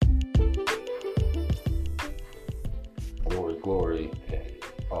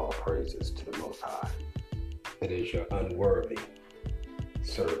praises to the Most High. It is your unworthy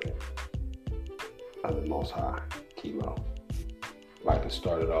servant of the Most High, Kilo. I'd like to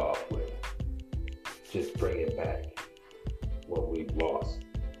start it off with just bringing back what we've lost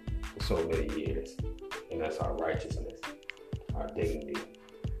for so many years, and that's our righteousness, our dignity,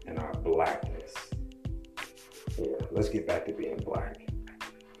 and our blackness. Yeah, let's get back to being black.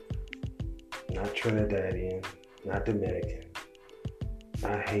 Not Trinidadian, not Dominican,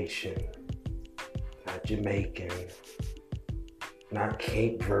 not Haitian, not Jamaican, not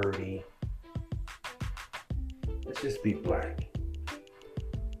Cape Verde. Let's just be black.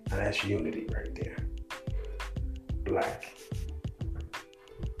 Now that's unity right there. Black.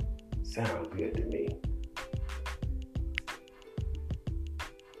 Sound good to me.